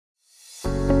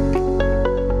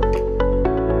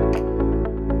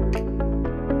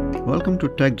Welcome to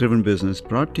Tech Driven Business,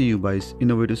 brought to you by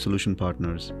Innovative Solution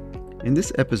Partners. In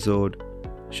this episode,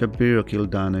 Shabbir Akhil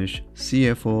Danish,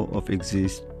 CFO of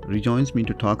Exist, rejoins me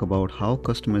to talk about how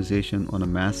customization on a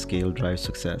mass scale drives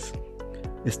success.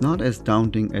 It's not as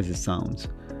daunting as it sounds.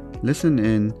 Listen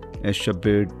in as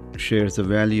Shabbir shares the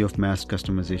value of mass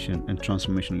customization and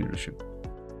transformation leadership.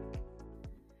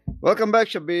 Welcome back,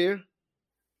 Shabbir.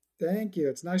 Thank you.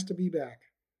 It's nice to be back.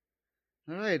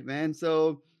 All right, man.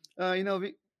 So,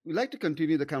 we like to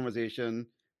continue the conversation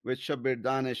with Shabbir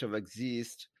Danish of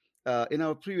Exist. In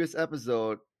our previous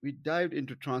episode, we dived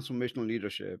into transformational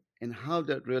leadership and how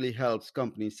that really helps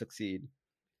companies succeed.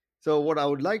 So, what I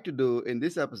would like to do in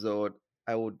this episode,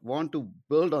 I would want to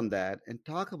build on that and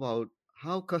talk about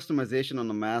how customization on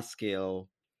a mass scale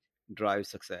drives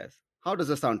success. How does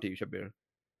that sound to you, Shabbir?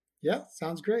 Yeah,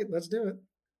 sounds great. Let's do it.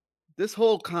 This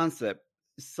whole concept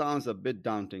sounds a bit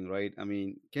daunting, right? I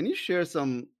mean, can you share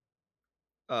some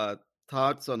uh,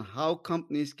 thoughts on how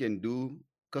companies can do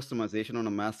customization on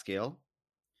a mass scale?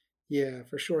 Yeah,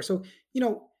 for sure. So,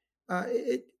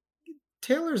 it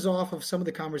tailors off of some of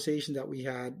the conversation that we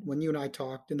had when you and I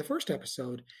talked in the first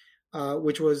episode,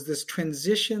 which was this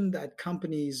transition that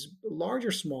companies, large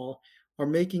or small, are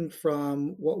making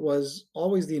from what was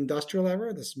always the industrial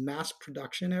era, this mass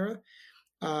production era,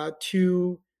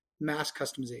 to mass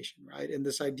customization, right? And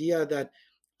this idea that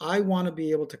I want to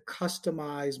be able to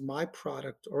customize my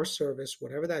product or service,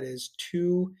 whatever that is,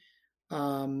 to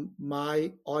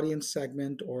my audience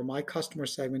segment or my customer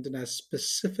segment in as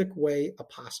specific way as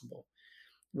possible,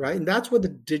 right? And that's what the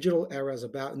digital era is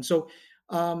about. And so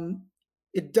um,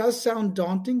 it does sound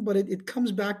daunting, but it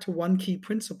comes back to one key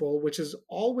principle, which is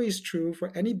always true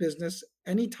for any business,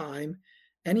 any time,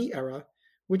 any era,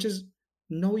 which is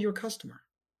know your customer.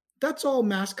 That's all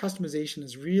mass customization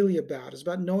is really about. It's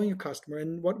about knowing your customer.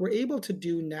 And what we're able to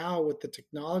do now with the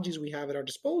technologies we have at our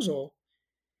disposal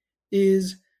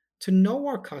is to know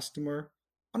our customer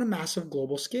on a massive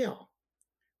global scale,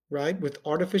 right? With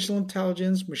artificial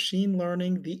intelligence, machine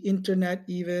learning, the internet,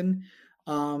 even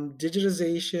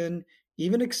digitization,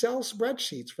 even Excel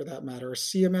spreadsheets for that matter, or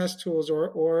CMS tools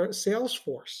or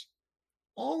Salesforce.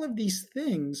 All of these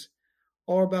things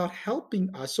are about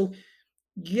helping us. So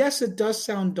yes, it does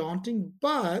sound daunting,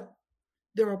 but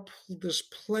there's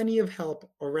plenty of help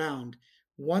around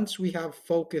once we have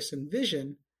focus and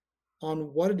vision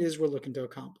on what it is we're looking to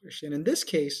accomplish. And in this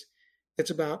case, it's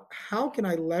about how can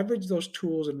I leverage those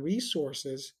tools and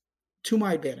resources to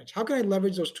my advantage? How can I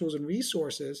leverage those tools and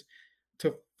resources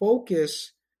to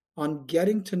focus on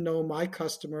getting to know my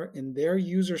customer and their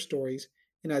user stories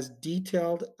in as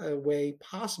detailed a way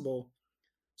possible,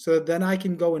 so that then I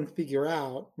can go and figure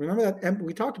out. Remember that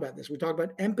we talked about this. We talked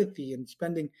about empathy and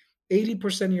spending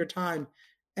 80% of your time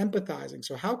empathizing.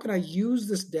 So how can I use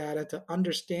this data to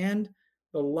understand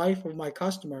the life of my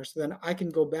customer so then I can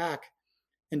go back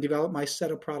and develop my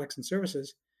set of products and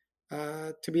services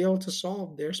to be able to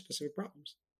solve their specific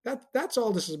problems. That's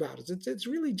all this is about. It's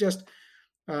really just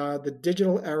the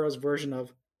digital era's version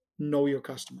of know your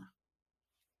customer.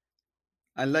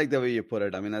 I like the way you put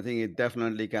it. I mean, I think it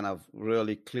definitely kind of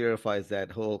really clarifies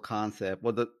that whole concept.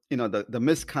 Well, the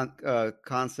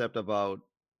misconcept about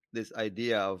this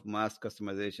idea of mass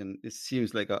customization, it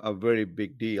seems like a very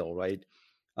big deal, right?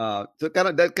 So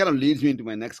that kind of leads me into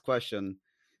my next question.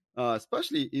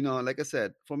 Especially, like I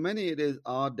said, for many it is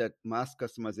odd that mass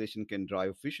customization can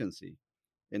drive efficiency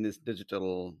in this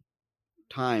digital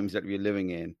times that we're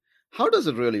living in. How does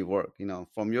it really work?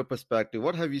 From your perspective,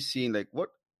 what have you seen? Like,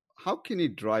 how can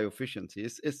it drive efficiency?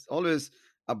 It's always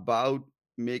about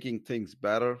making things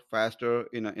better, faster,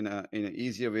 in an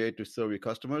easier way to serve your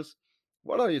customers.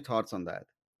 What are your thoughts on that?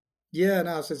 Yeah,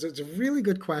 no, so it's a really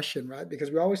good question, right? Because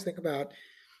we always think about,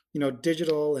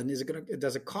 digital and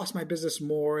does it cost my business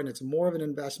more and it's more of an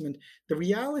investment? The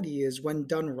reality is when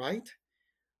done right,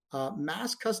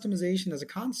 mass customization as a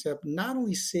concept not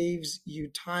only saves you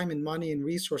time and money and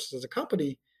resources as a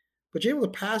company, but you're able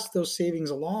to pass those savings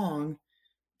along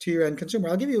to your end consumer.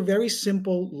 I'll give you a very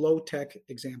simple, low tech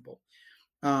example.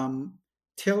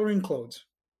 Tailoring clothes.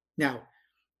 Now,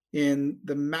 in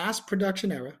the mass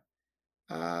production era,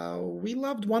 we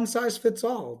loved one size fits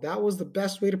all. That was the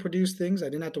best way to produce things. I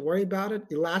didn't have to worry about it.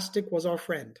 Elastic was our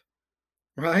friend,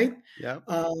 right? Yeah.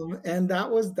 And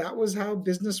that was how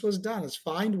business was done: is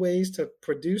find ways to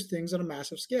produce things on a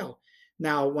massive scale.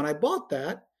 Now, when I bought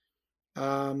that,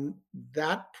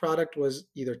 that product was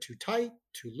either too tight,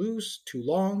 too loose, too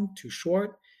long, too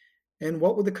short. And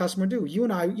what would the customer do? You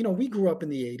and I, we grew up in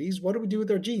the 80s. What do we do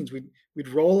with our jeans? We'd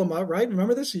roll them up, right?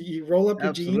 Remember this? You roll up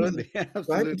your jeans, Absolutely. right?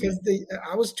 Absolutely. Because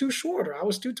I was too short or I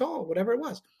was too tall, whatever it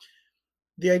was.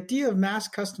 the idea of mass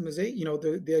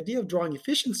customization, the idea of drawing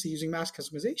efficiency using mass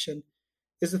customization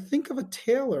is to think of a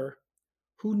tailor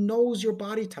who knows your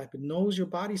body type and knows your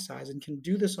body size and can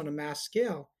do this on a mass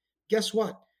scale. Guess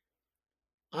what?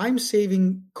 I'm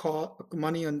saving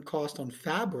money and cost on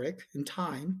fabric and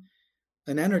time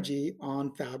and energy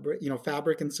on fabric,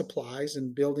 fabric and supplies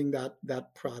and building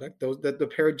that product,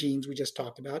 the pair of jeans we just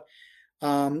talked about,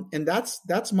 and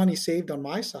that's money saved on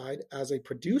my side as a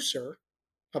producer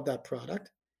of that product,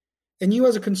 and you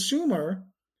as a consumer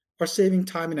are saving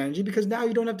time and energy because now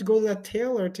you don't have to go to that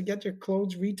tailor to get your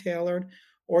clothes retailored,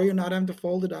 or you're not having to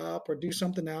fold it up or do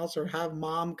something else or have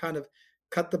mom kind of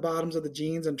cut the bottoms of the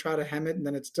jeans and try to hem it and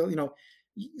then it's still,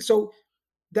 so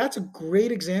that's a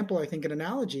great example, I think, an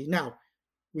analogy. Now,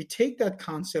 we take that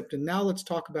concept and now let's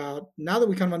talk about, now that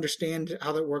we kind of understand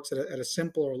how that works at a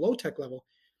simple or low tech level,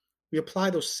 we apply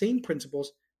those same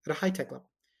principles at a high tech level.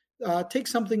 Take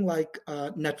something like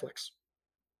Netflix.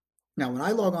 Now, when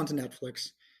I log on to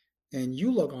Netflix and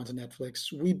you log on to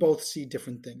Netflix, we both see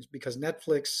different things because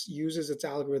Netflix uses its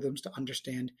algorithms to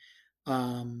understand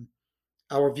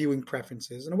our viewing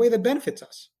preferences in a way that benefits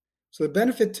us. So the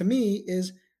benefit to me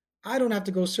is I don't have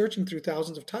to go searching through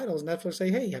thousands of titles. Netflix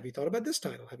say, hey, have you thought about this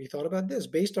title? Have you thought about this?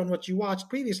 Based on what you watched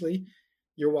previously,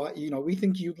 we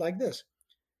think you'd like this.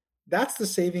 That's the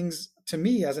savings to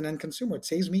me as an end consumer. It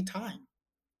saves me time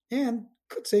and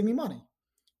could save me money,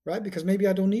 right? Because maybe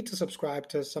I don't need to subscribe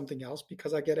to something else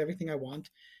because I get everything I want,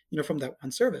 from that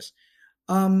one service.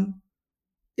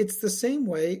 It's the same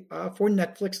way for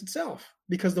Netflix itself,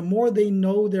 because the more they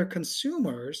know their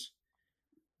consumers,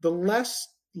 the less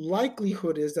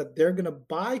likelihood is that they're going to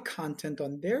buy content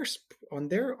on their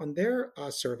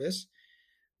service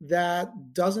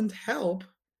that doesn't help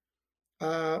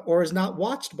or is not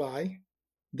watched by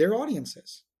their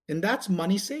audiences, and that's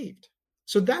money saved.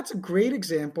 So that's a great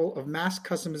example of mass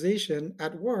customization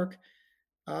at work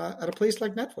at a place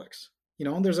like Netflix.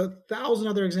 And there's 1,000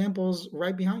 other examples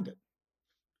right behind it.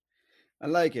 I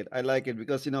like it. I like it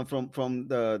because from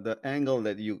the angle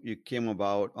that you came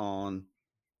about on,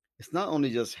 it's not only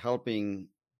just helping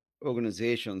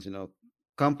organizations,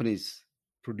 companies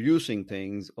producing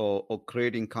things or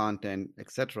creating content,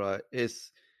 etc.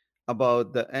 It's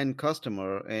about the end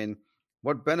customer and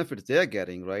what benefits they're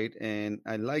getting, right? And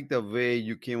I like the way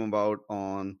you came about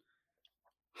on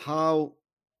how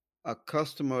a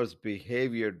customer's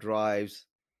behavior drives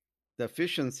the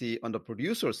efficiency on the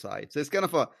producer side. So it's kind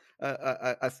of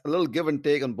a little give and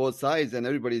take on both sides, and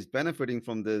everybody's benefiting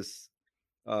from this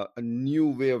a new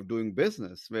way of doing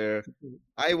business where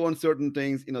I want certain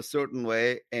things in a certain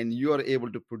way, and you are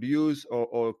able to produce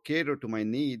or cater to my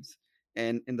needs.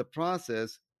 And in the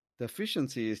process, the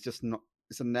efficiency is just not,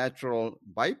 it's a natural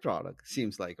byproduct,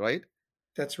 seems like, right?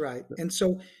 That's right. And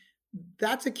so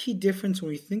that's a key difference when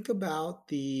we think about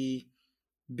the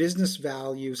business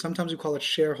value. Sometimes we call it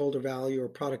shareholder value or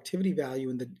productivity value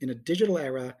in a digital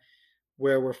era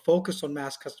where we're focused on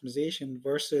mass customization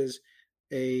versus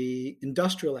a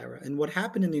industrial era. And what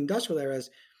happened in the industrial era is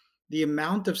the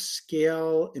amount of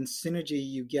scale and synergy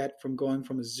you get from going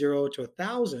from a 0 to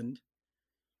 1,000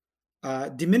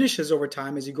 diminishes over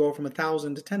time as you go from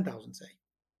 1,000 to 10,000, say,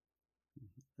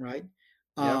 right?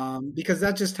 Yep. Because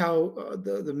that's just how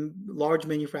the large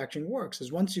manufacturing works.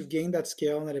 Is once you've gained that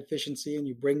scale and that efficiency and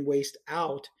you bring waste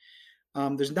out,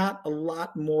 there's not a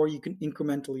lot more you can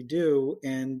incrementally do,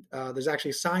 and there's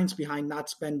actually science behind not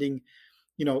spending,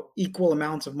 equal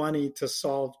amounts of money to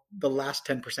solve the last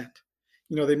 10%.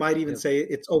 They might even say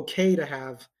it's okay to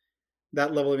have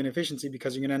that level of inefficiency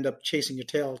because you're going to end up chasing your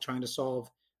tail trying to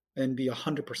solve and be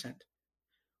 100%.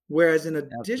 Whereas in a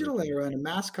digital era, in a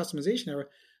mass customization era,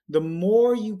 the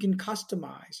more you can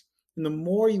customize and the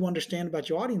more you understand about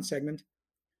your audience segment,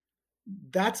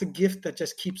 that's a gift that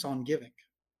just keeps on giving.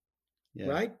 Yeah.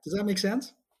 Right? Does that make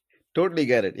sense? Totally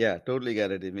get it. Yeah, totally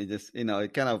get it. I mean, just,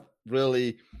 it kind of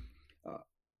really,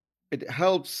 it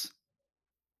helps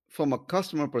from a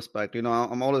customer perspective.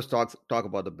 I'm always talk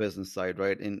about the business side,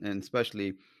 right? And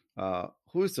especially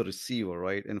who is the receiver,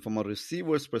 right? And from a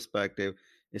receiver's perspective,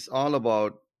 it's all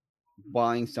about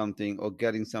buying something or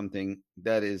getting something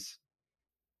that is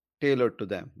tailored to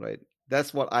them, right?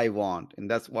 That's what I want,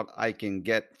 and that's what I can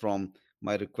get from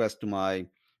my request to my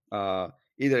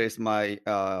either it's my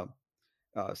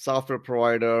software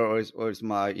provider or it's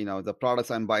my the products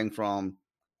I'm buying from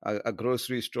a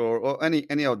grocery store or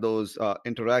any of those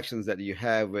interactions that you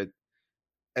have with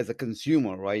as a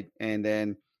consumer, right? And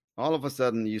then all of a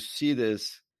sudden you see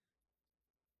this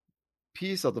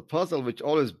piece of the puzzle, which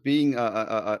always being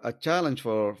a challenge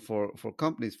for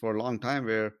companies for a long time,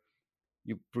 where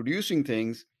you're producing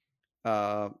things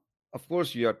of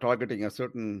course you are targeting a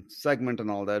certain segment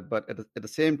and all that, but at the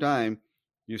same time,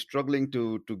 you're struggling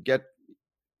to get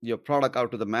your product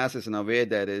out to the masses in a way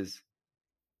that is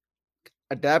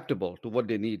adaptable to what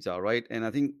their needs are, right? And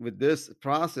I think with this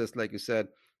process, like you said,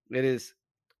 it is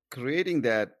creating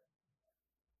that,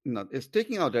 it's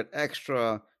taking out that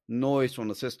extra noise from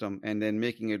the system and then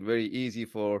making it very easy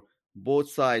for both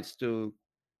sides to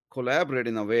collaborate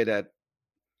in a way that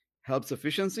helps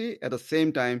efficiency at the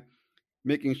same time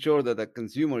making sure that the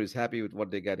consumer is happy with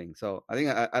what they're getting. So I think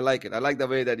I like it. I like the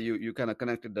way that you kind of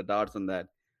connected the dots on that.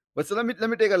 But so let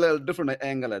me take a little different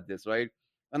angle at this, right?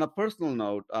 On a personal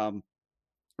note,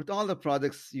 with all the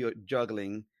projects you're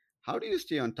juggling, how do you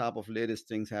stay on top of latest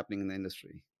things happening in the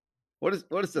industry? What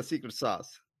is the secret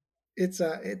sauce? It's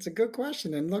a good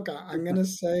question. And look, I'm going to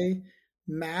say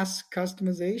mass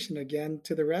customization again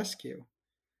to the rescue,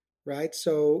 right?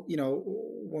 So,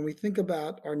 when we think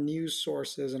about our news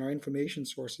sources and our information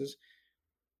sources,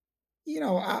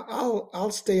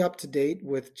 I'll stay up to date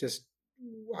with just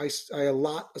I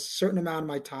allot a certain amount of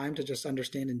my time to just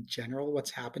understand in general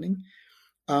what's happening.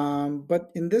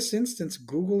 But in this instance,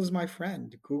 Google is my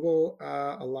friend. Google,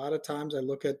 a lot of times I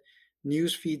look at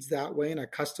news feeds that way and I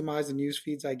customize the news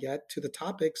feeds I get to the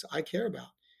topics I care about.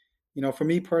 For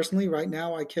me personally, right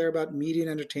now, I care about media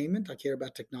and entertainment. I care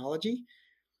about technology.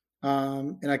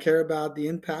 And I care about the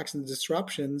impacts and the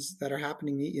disruptions that are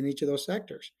happening in each of those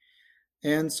sectors.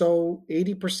 And so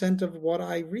 80% of what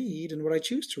I read and what I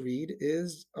choose to read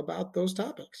is about those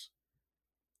topics,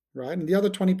 right? And the other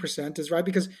 20% is right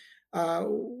because uh,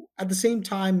 at the same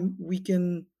time, we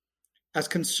can, as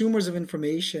consumers of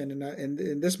information, and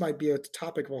this might be a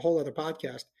topic of a whole other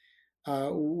podcast,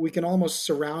 we can almost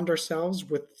surround ourselves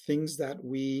with things that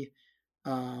we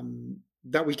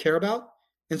care about,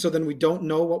 and so then we don't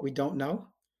know what we don't know.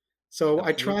 So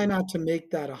I try Absolutely. not to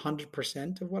make that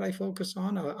 100% of what I focus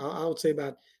on. I would say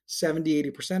about 70,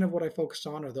 80% of what I focus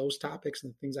on are those topics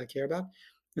and the things I care about.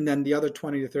 And then the other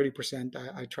 20 to 30%,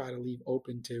 I try to leave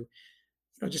open to,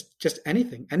 just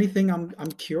anything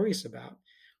I'm curious about.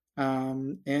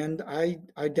 And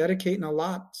I dedicate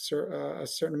a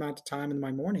certain amount of time in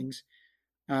my mornings.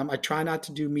 I try not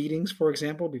to do meetings, for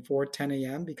example, before 10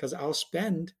 a.m. because I'll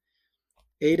spend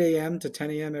 8 a.m. to 10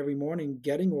 a.m. every morning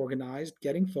getting organized,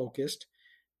 getting focused,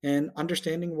 and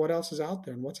understanding what else is out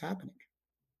there and what's happening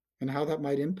and how that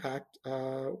might impact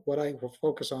what I will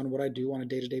focus on, what I do on a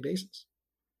day to day basis.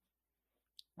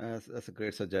 That's a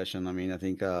great suggestion. I mean, I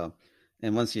think,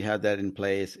 and once you have that in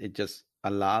place, it just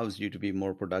allows you to be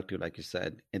more productive, like you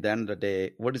said. At the end of the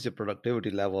day, what is your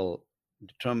productivity level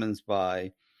determines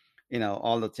by,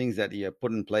 all the things that you have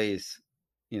put in place,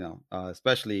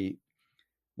 especially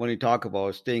when you talk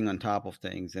about staying on top of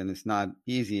things. And it's not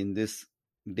easy in this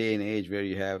day and age where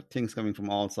you have things coming from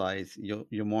all sides.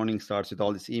 Your morning starts with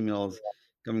all these emails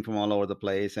coming from all over the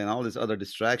place and all these other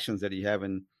distractions that you have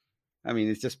in. I mean,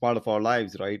 it's just part of our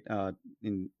lives, right?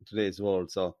 In today's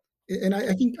world. So, And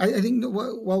I think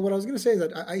well, what I was going to say is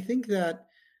that I think that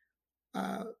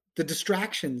uh, the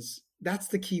distractions, that's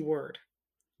the key word,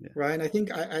 yeah, right? And I think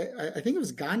it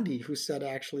was Gandhi who said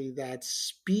actually that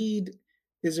speed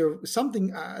is a something,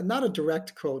 not a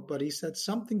direct quote, but he said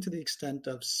something to the extent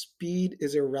of speed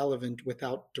is irrelevant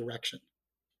without direction.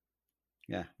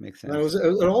 yeah, makes And sense.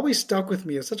 it always stuck with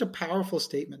me. It's such a powerful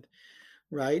statement,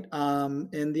 right?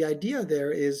 And the idea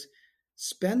there is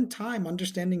spend time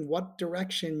understanding what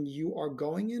direction you are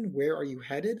going in, where are you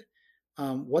headed,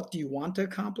 what do you want to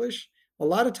accomplish. A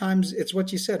lot of times it's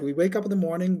what you said. We wake up in the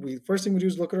morning, we first thing we do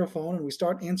is look at our phone and we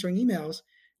start answering emails,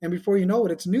 and before you know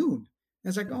it, it's noon. And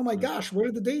it's like, oh my Absolutely. gosh, where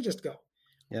did the day just go?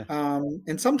 Yeah,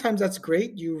 And sometimes that's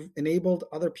great. You've enabled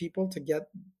other people to get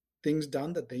things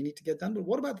done that they need to get done. But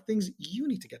what about the things you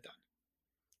need to get done?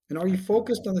 And are you absolutely.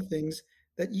 focused on the things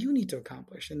that you need to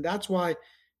accomplish? And that's why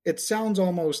it sounds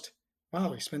almost,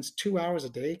 wow, he spends 2 hours a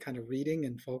day kind of reading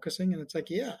and focusing. And it's like,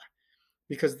 yeah,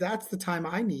 because that's the time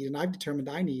I need. And I've determined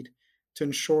I need to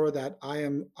ensure that I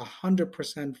am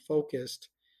 100% focused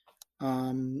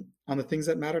on the things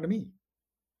that matter to me.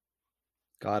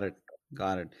 Got it.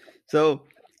 Got it. So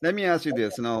let me ask you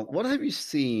this. Now, what have you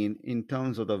seen in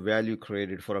terms of the value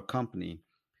created for a company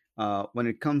when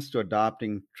it comes to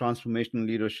adopting transformational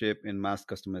leadership in mass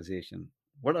customization?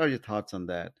 What are your thoughts on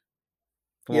that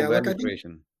from a Yeah, look, value I think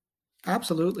creation?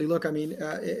 absolutely. Look, I mean,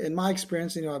 in my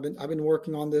experience, I've been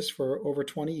working on this for over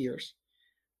 20 years,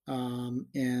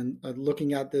 and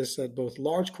looking at this at both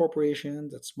large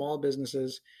corporations, at small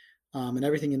businesses, and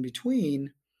everything in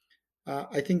between.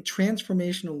 I think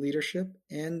transformational leadership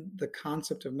and the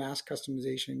concept of mass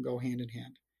customization go hand in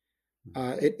hand.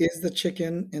 It is the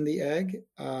chicken and the egg.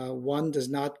 One does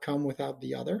not come without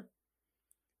the other.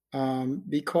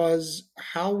 because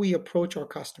how we approach our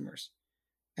customers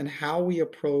and how we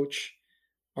approach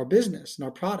our business and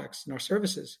our products and our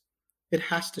services, it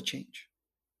has to change,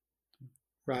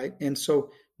 right? And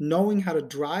so knowing how to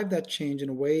drive that change in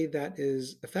a way that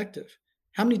is effective.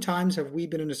 How many times have we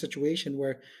been in a situation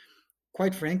where,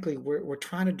 quite frankly, we're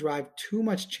trying to drive too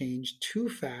much change too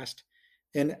fast,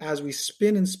 and as we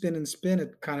spin and spin and spin,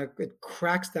 it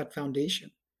cracks that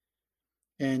foundation.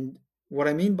 And what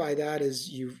I mean by that is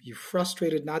you've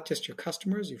frustrated not just your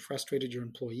customers, you've frustrated your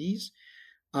employees,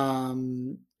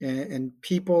 and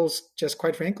people just,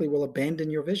 quite frankly, will abandon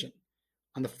your vision.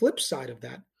 On the flip side of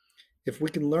that, if we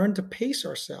can learn to pace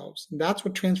ourselves, and that's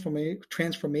what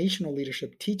transformational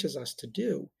leadership teaches us to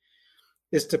do,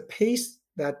 is to pace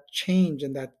that change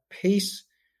and that pace.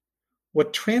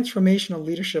 What transformational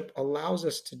leadership allows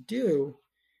us to do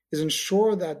is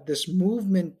ensure that this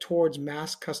movement towards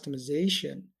mass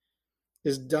customization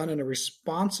is done in a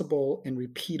responsible and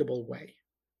repeatable way.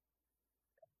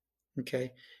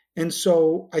 Okay. And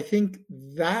so I think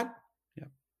that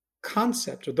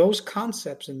concept, or those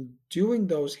concepts, and doing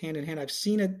those hand in hand, I've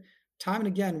seen it time and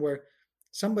again where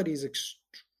somebody's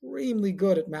extremely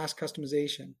good at mass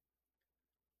customization,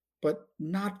 but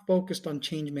not focused on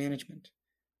change management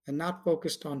and not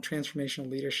focused on transformational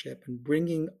leadership and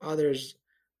bringing others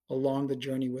along the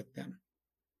journey with them,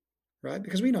 right?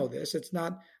 Because we know this,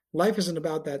 life isn't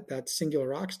about that singular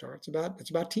rock star. It's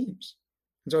about teams.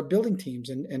 It's about building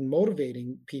teams and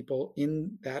motivating people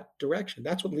in that direction.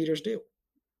 That's what leaders do.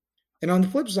 And on the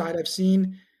flip side, I've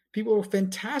seen people who are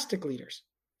fantastic leaders,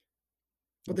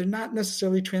 but they're not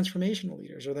necessarily transformational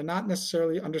leaders, or they're not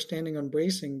necessarily understanding or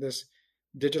embracing this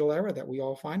digital era that we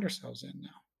all find ourselves in now.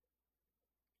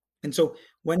 And so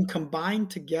when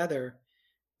combined together,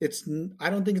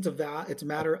 I don't think it's a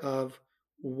matter of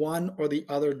one or the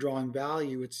other drawing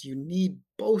value. You need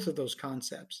both of those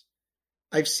concepts.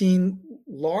 I've seen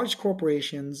large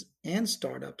corporations and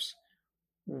startups,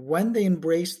 when they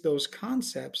embrace those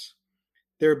concepts,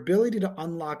 their ability to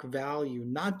unlock value,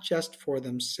 not just for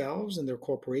themselves and their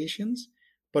corporations,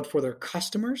 but for their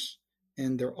customers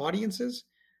and their audiences,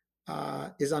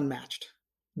 is unmatched.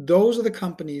 Those are the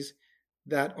companies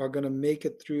that are going to make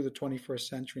it through the 21st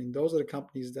century. And those are the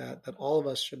companies that all of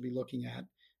us should be looking at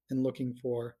and looking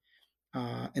for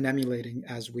and emulating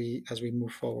as we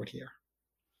move forward here.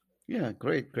 Yeah,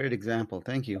 great example.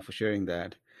 Thank you for sharing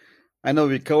that. I know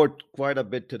we covered quite a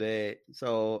bit today,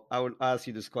 so I would ask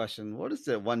you this question. What is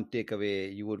the one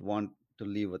takeaway you would want to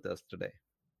leave with us today?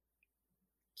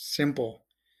 Simple.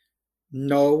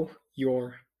 Know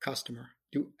your customer.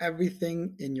 Do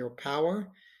everything in your power.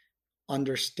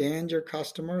 Understand your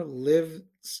customer.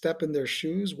 Step in their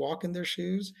shoes, walk in their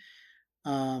shoes.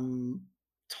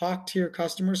 Talk to your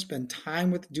customer, spend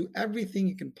time do everything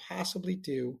you can possibly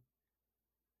do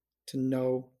to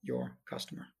know your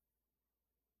customer.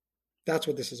 That's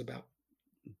what this is about.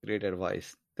 Great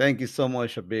advice. Thank you so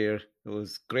much, Shabbir. It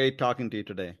was great talking to you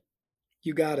today.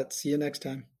 You got it. See you next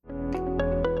time.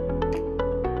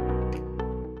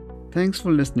 Thanks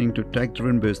for listening to Tech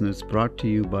Driven Business, brought to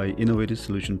you by Innovative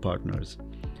Solution Partners.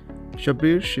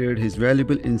 Shabbir shared his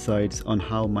valuable insights on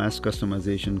how mass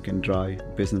customization can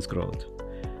drive business growth.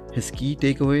 His key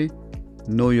takeaway: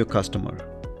 know your customer.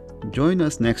 Join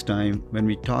us next time when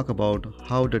we talk about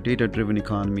how the data-driven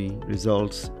economy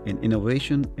results in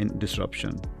innovation and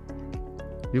disruption.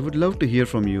 We would love to hear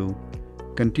from you.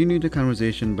 Continue the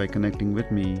conversation by connecting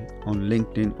with me on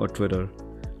LinkedIn or Twitter.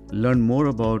 Learn more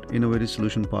about Innovative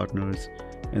Solution Partners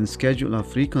and schedule a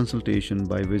free consultation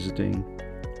by visiting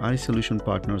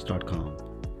isolutionpartners.com.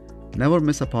 Never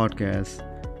miss a podcast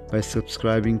by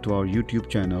subscribing to our YouTube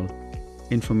channel.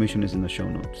 Information is in the show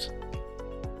notes.